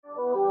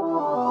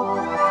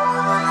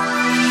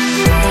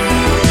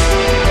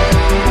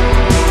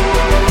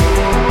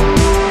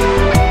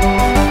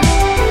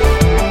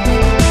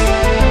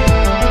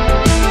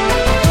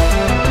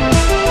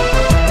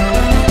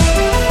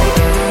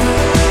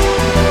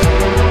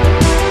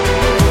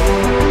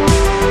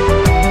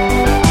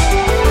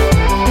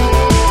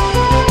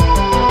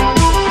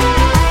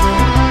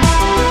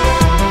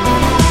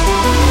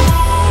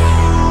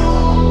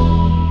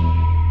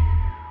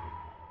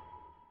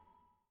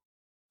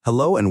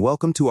Hello and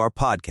welcome to our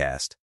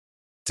podcast.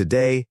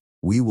 Today,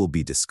 we will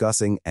be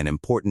discussing an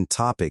important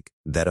topic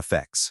that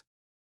affects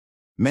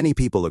many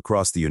people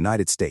across the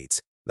United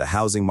States, the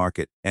housing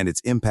market and its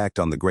impact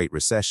on the Great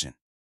Recession.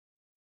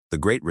 The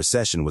Great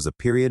Recession was a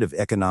period of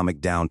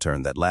economic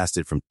downturn that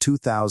lasted from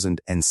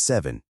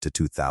 2007 to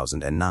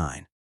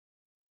 2009.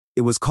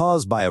 It was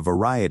caused by a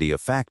variety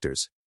of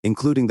factors,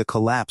 including the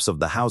collapse of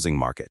the housing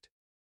market.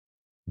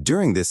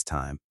 During this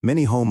time,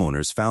 many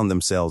homeowners found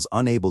themselves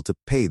unable to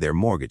pay their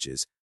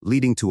mortgages,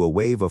 leading to a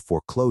wave of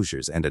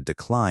foreclosures and a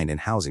decline in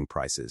housing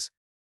prices.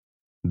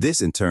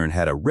 This in turn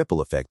had a ripple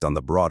effect on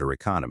the broader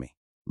economy,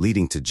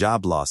 leading to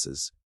job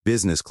losses,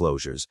 business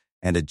closures,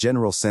 and a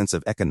general sense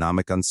of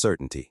economic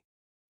uncertainty.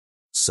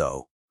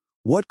 So,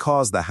 what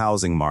caused the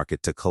housing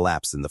market to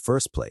collapse in the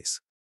first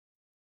place?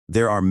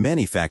 There are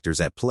many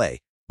factors at play,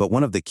 but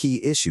one of the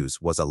key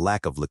issues was a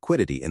lack of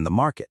liquidity in the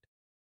market.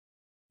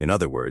 In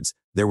other words,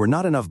 there were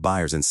not enough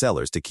buyers and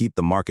sellers to keep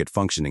the market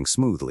functioning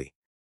smoothly.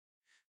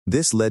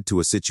 This led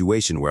to a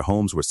situation where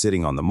homes were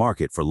sitting on the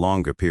market for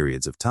longer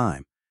periods of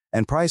time,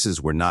 and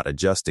prices were not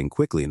adjusting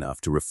quickly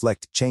enough to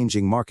reflect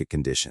changing market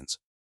conditions.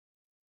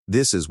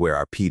 This is where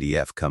our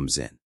PDF comes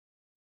in.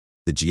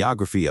 The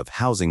Geography of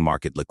Housing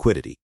Market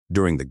Liquidity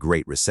During the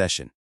Great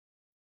Recession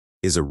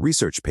is a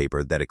research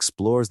paper that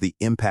explores the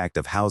impact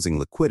of housing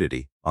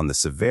liquidity on the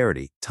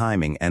severity,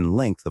 timing, and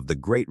length of the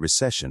Great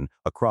Recession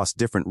across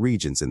different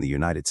regions in the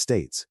United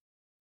States.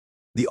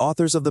 The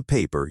authors of the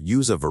paper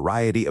use a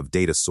variety of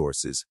data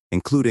sources,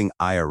 including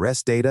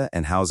IRS data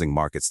and housing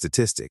market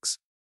statistics,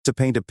 to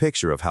paint a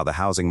picture of how the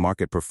housing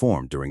market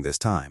performed during this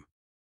time.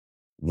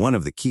 One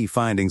of the key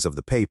findings of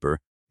the paper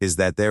is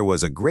that there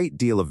was a great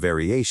deal of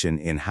variation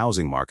in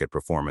housing market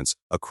performance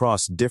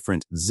across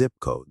different zip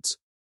codes.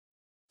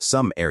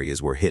 Some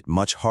areas were hit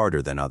much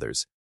harder than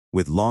others,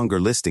 with longer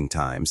listing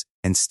times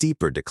and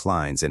steeper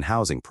declines in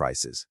housing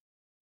prices.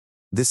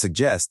 This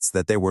suggests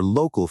that there were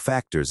local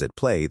factors at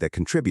play that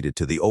contributed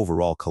to the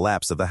overall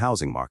collapse of the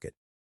housing market.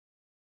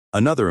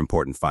 Another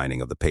important finding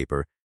of the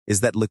paper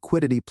is that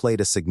liquidity played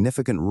a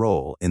significant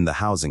role in the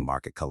housing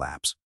market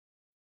collapse.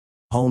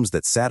 Homes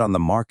that sat on the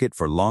market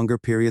for longer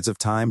periods of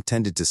time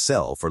tended to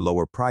sell for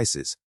lower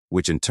prices,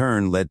 which in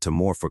turn led to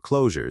more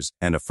foreclosures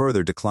and a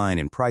further decline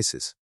in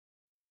prices.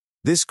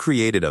 This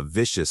created a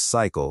vicious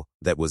cycle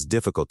that was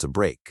difficult to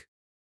break.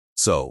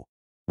 So,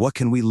 what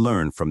can we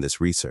learn from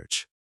this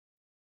research?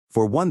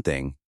 For one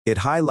thing, it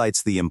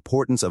highlights the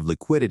importance of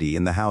liquidity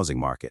in the housing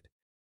market.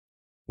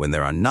 When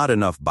there are not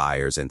enough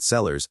buyers and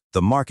sellers,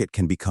 the market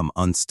can become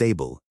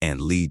unstable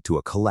and lead to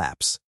a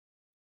collapse.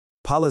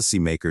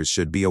 Policymakers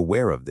should be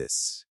aware of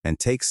this and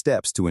take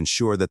steps to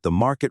ensure that the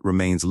market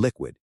remains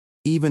liquid,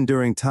 even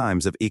during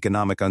times of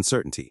economic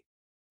uncertainty.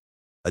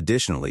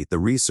 Additionally, the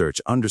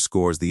research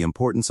underscores the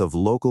importance of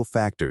local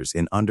factors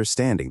in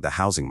understanding the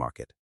housing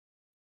market.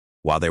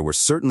 While there were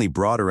certainly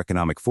broader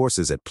economic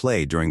forces at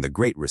play during the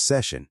Great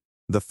Recession,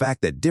 the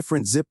fact that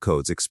different zip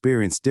codes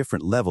experienced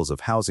different levels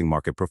of housing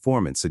market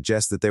performance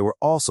suggests that there were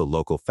also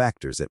local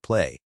factors at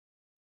play.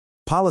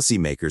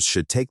 Policymakers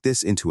should take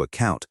this into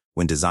account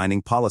when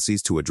designing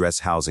policies to address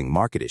housing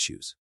market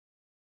issues.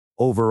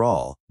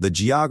 Overall, the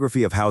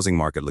Geography of Housing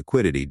Market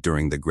Liquidity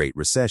During the Great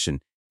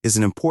Recession is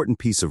an important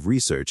piece of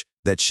research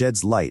that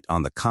sheds light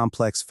on the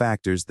complex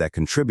factors that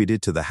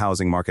contributed to the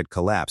housing market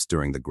collapse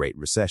during the Great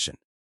Recession.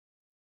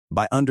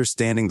 By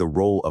understanding the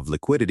role of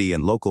liquidity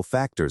and local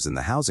factors in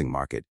the housing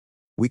market,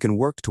 we can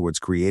work towards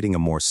creating a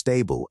more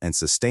stable and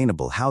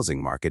sustainable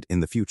housing market in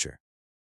the future.